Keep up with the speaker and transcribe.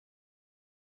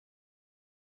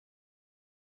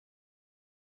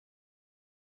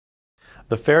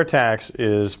The fair tax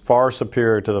is far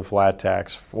superior to the flat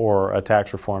tax for a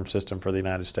tax reform system for the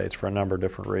United States for a number of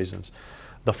different reasons.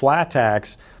 The flat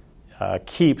tax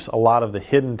keeps a lot of the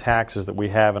hidden taxes that we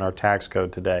have in our tax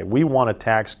code today. We want a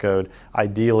tax code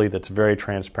ideally that's very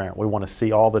transparent. We want to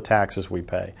see all the taxes we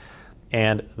pay.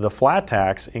 And the flat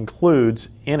tax includes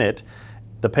in it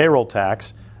the payroll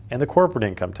tax and the corporate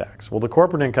income tax. Well, the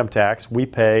corporate income tax we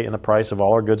pay in the price of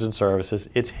all our goods and services.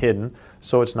 It's hidden,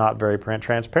 so it's not very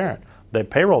transparent. The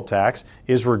payroll tax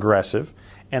is regressive,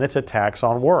 and it's a tax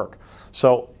on work.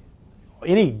 So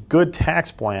any good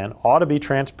tax plan ought to be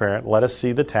transparent. Let us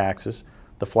see the taxes.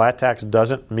 The flat tax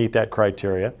doesn't meet that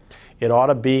criteria. It ought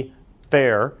to be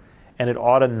fair, and it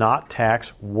ought to not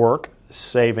tax work,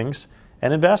 savings,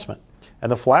 and investment.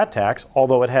 And the flat tax,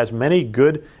 although it has many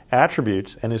good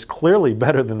attributes and is clearly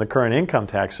better than the current income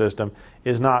tax system,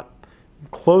 is not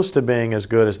close to being as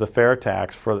good as the fair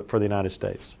tax for the United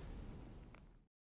States.